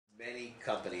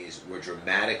companies were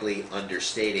dramatically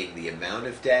understating the amount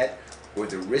of debt or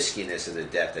the riskiness of the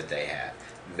debt that they had.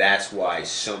 That's why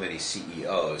so many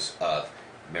CEOs of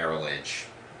Merrill Lynch,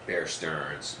 Bear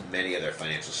Stearns, many other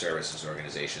financial services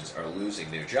organizations are losing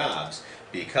their jobs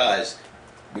because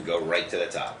we go right to the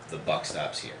top. The buck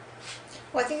stops here.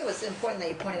 Well, I think it was important that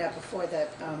you pointed out before that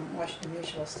Washington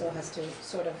Mutual still has to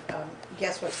sort of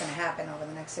guess what's going to happen over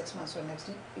the next 6 months or next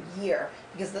year,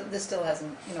 because this still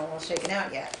hasn't, all shaken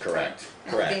out yet. Correct.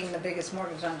 And Correct. being the biggest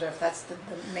mortgage lender, if that's the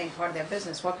main part of their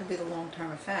business, what could be the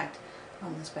long-term effect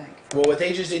on this bank? Well, what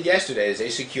they just did yesterday is they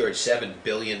secured $7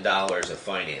 billion of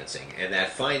financing. And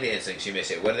that financing, so you may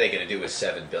say, what are they going to do with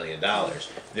 $7 billion?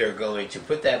 They're going to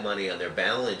put that money on their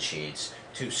balance sheets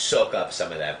to soak up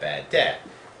some of that bad debt.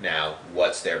 Now,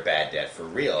 what's their bad debt for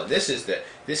real? And this is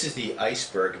the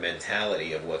iceberg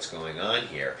mentality of what's going on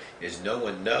here, is no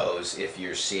one knows if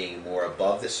you're seeing more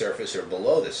above the surface or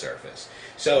below the surface.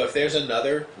 So if there's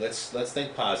another, let's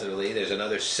think positively, there's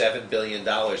another $7 billion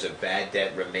of bad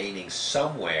debt remaining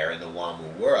somewhere in the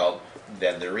WAMU world,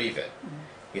 then they're even.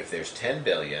 Mm-hmm. If there's 10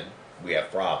 billion, we have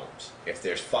problems. If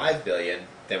there's 5 billion,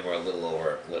 then we're a little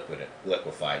over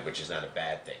liquefied, which is not a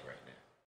bad thing right now.